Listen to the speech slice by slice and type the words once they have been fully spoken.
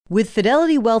With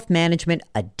Fidelity Wealth Management,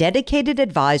 a dedicated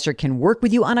advisor can work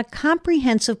with you on a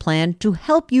comprehensive plan to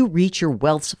help you reach your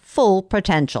wealth's full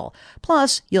potential.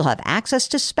 Plus, you'll have access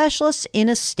to specialists in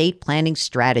estate planning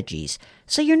strategies.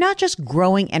 So you're not just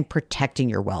growing and protecting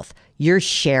your wealth, you're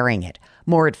sharing it.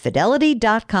 More at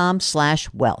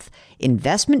fidelity.com/wealth.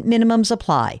 Investment minimums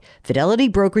apply. Fidelity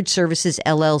Brokerage Services,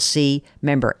 LLC,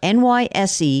 member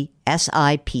NYSE,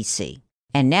 SIPC.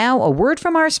 And now, a word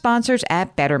from our sponsors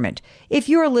at Betterment. If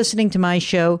you're listening to my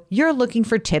show, you're looking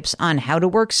for tips on how to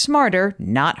work smarter,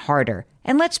 not harder.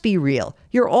 And let's be real,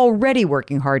 you're already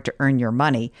working hard to earn your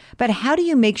money. But how do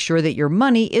you make sure that your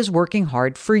money is working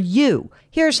hard for you?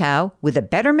 Here's how. With a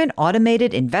Betterment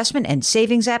automated investment and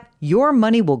savings app, your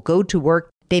money will go to work.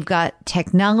 They've got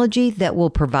technology that will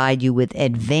provide you with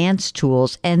advanced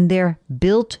tools, and they're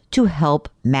built to help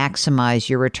maximize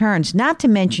your returns, not to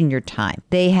mention your time.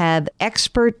 They have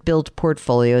expert-built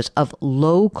portfolios of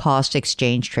low-cost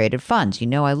exchange-traded funds. You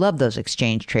know I love those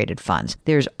exchange-traded funds.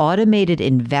 There's automated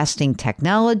investing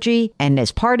technology, and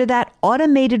as part of that,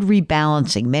 automated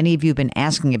rebalancing. Many of you have been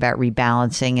asking about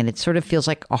rebalancing, and it sort of feels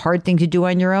like a hard thing to do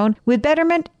on your own. With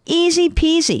Betterment, easy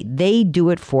peasy. They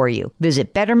do it for you.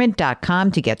 Visit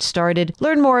Betterment.com to get started.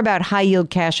 Learn more about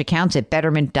high-yield cash accounts at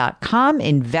Betterment.com.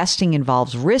 Investing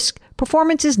involves risk.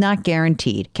 Performance is not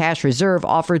guaranteed. Cash reserve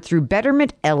offered through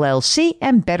Betterment LLC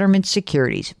and Betterment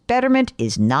Securities. Betterment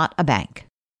is not a bank.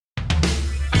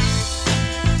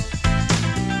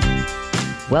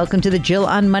 Welcome to the Jill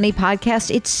on Money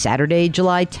podcast. It's Saturday,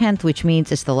 July 10th, which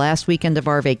means it's the last weekend of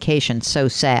our vacation. So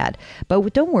sad.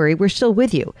 But don't worry, we're still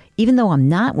with you. Even though I'm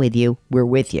not with you, we're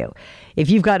with you. If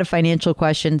you've got a financial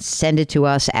question, send it to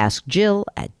us. Ask Jill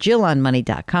at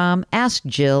JillOnMoney.com. Ask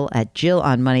Jill at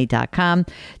JillOnMoney.com.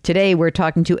 Today, we're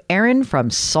talking to Erin from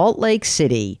Salt Lake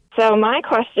City. So my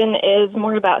question is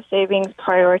more about savings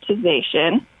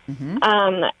prioritization.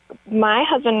 My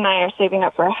husband and I are saving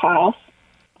up for a house,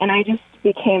 and I just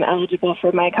became eligible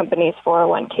for my company's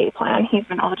 401k plan. He's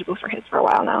been eligible for his for a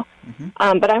while now.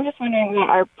 But I'm just wondering what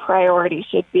our priority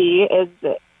should be. Is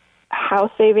it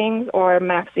house savings or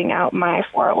maxing out my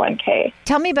 401k?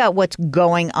 Tell me about what's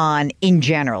going on in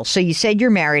general. So you said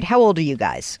you're married. How old are you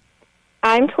guys?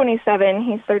 I'm 27.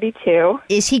 He's 32.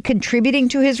 Is he contributing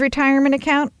to his retirement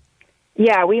account?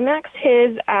 Yeah, we max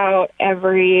his out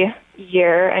every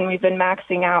year, and we've been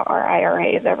maxing out our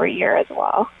IRAs every year as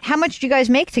well. How much do you guys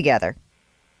make together?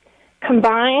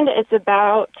 Combined, it's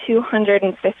about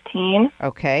 $215.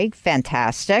 Okay,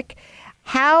 fantastic.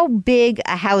 How big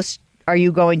a house are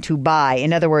you going to buy?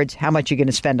 In other words, how much are you going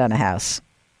to spend on a house?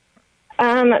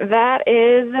 That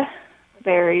is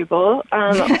variable.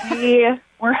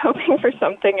 We're hoping for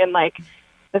something in like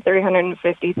the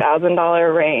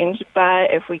 $350,000 range,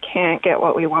 but if we can't get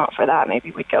what we want for that,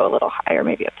 maybe we'd go a little higher,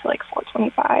 maybe up to like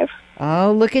 $425,000.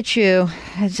 Oh, look at you.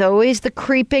 It's always the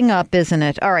creeping up, isn't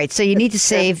it? All right, so you need to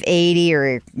save $80,000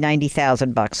 or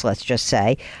 $90,000, let's just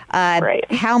say. Right.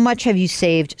 How much have you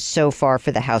saved so far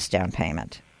for the house down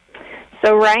payment?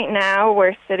 So right now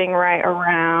we're sitting right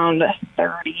around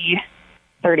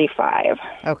 $35,000.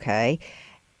 Okay.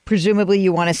 Presumably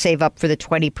you want to save up for the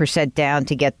 20% down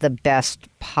to get the best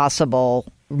possible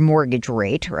mortgage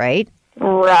rate, right?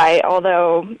 Right,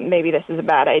 although maybe this is a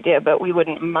bad idea, but we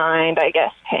wouldn't mind, I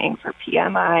guess, paying for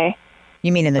PMI.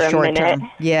 You mean in the short term?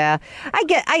 Yeah.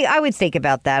 I would think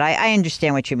about that. I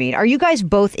understand what you mean. Are you guys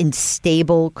both in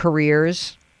stable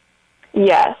careers?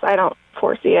 Yes, I don't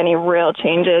foresee any real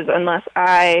changes unless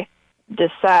I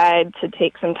decide to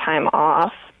take some time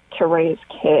off to raise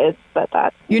kids, but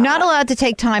that's You're not allowed to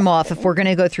take time off if we're going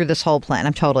to go through this whole plan.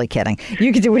 I'm totally kidding.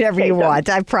 You can do whatever you want,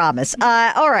 I promise.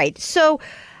 All right, so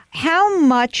how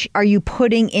much are you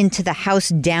putting into the house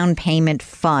down payment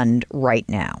fund right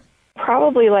now?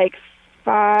 Probably like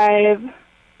 $3,000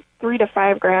 to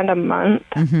 $5,000 a month.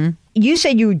 You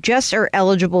said you just are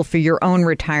eligible for your own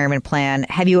retirement plan.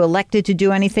 Have you elected to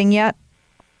do anything yet?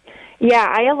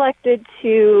 Yeah, I elected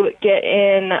to get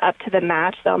in up to the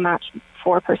match. They'll match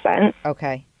 4%.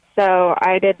 Okay. So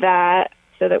I did that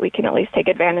so that we can at least take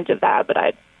advantage of that, but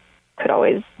I could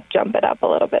always jump it up a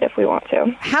little bit if we want to.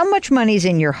 How much money's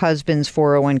in your husband's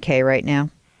 401k right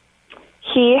now?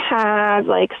 He has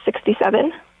like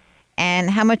 67.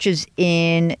 And how much is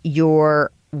in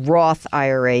your Roth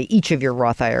IRA, each of your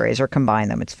Roth IRAs, or combine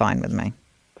them? It's fine with me.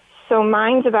 So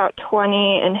mine's about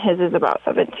 20 and his is about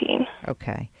 17.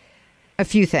 Okay. A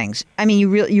few things. I mean,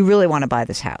 you really want to buy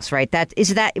this house, right? That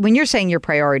when you're saying your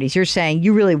priorities, you're saying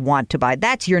you really want to buy.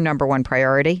 That's your number one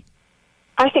priority?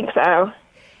 I think so.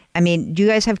 I mean, do you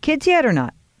guys have kids yet or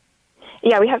not?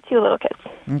 Yeah, we have 2 little kids.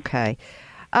 Okay.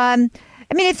 I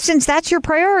mean, since that's your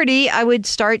priority, I would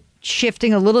start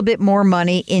shifting a little bit more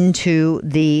money into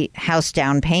the house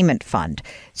down payment fund.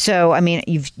 So, I mean,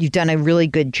 you've done a really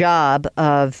good job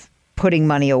of putting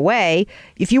money away.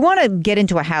 If you want to get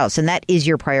into a house and that is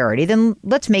your priority, then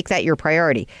let's make that your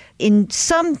priority. In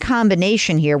some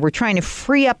combination here, we're trying to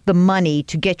free up the money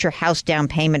to get your house down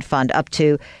payment fund up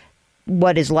to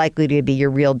what is likely to be your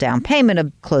real down payment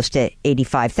of close to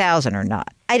 $85,000 or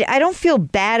not. I don't feel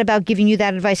bad about giving you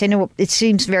that advice. I know it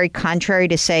seems very contrary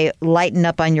to say lighten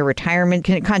up on your retirement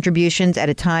contributions at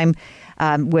a time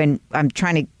when I'm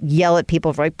trying to yell at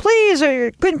people for like, please,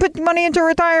 or couldn't put money into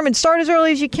retirement. Start as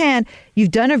early as you can.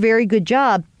 You've done a very good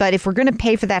job. But if we're going to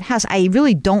pay for that house, I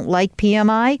really don't like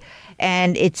PMI.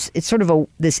 And it's sort of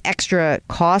this extra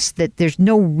cost that there's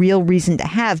no real reason to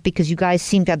have because you guys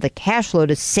seem to have the cash flow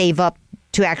to save up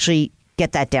to actually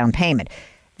get that down payment.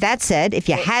 That said, if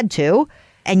you had to,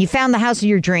 and you found the house of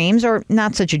your dreams, or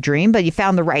not such a dream, but you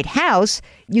found the right house,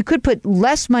 you could put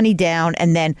less money down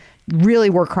and then really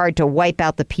work hard to wipe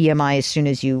out the PMI as soon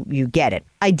as you get it.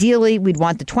 Ideally, we'd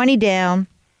want the 20 down,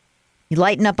 you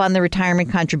lighten up on the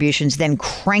retirement contributions, then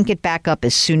crank it back up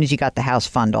as soon as you got the house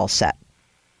fund all set.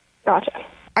 Gotcha.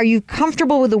 Are you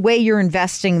comfortable with the way you're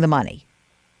investing the money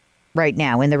right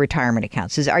now in the retirement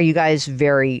accounts? Are you guys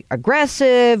very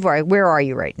aggressive, or where are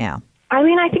you right now? I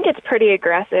mean, I think it's pretty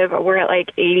aggressive. We're at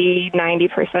like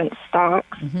 80-90% stocks.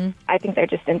 Mm-hmm. I think they're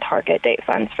just in target date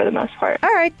funds for the most part.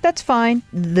 All right, that's fine.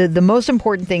 The most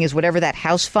important thing is whatever that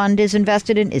house fund is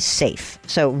invested in is safe.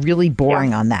 So really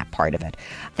boring on that part of it.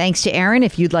 Thanks to Erin.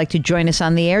 If you'd like to join us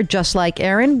on the air just like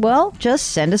Erin, well,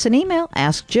 just send us an email.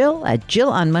 Ask Jill at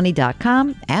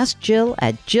JillOnMoney.com. Ask Jill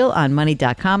at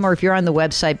JillOnMoney.com. Or if you're on the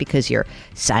website because you're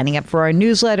signing up for our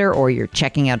newsletter or you're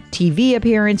checking out TV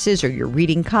appearances or you're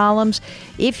reading columns,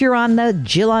 if you're on the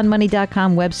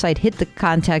JillOnMoney.com website, hit the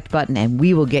contact button and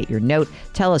we will get your note.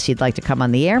 Tell us you'd like to come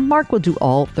on the air. Mark will do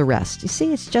all the rest. You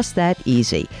see, it's just that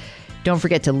easy. Don't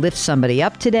forget to lift somebody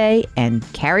up today and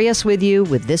carry us with you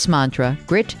with this mantra: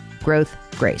 grit, growth,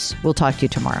 grace. We'll talk to you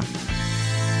tomorrow.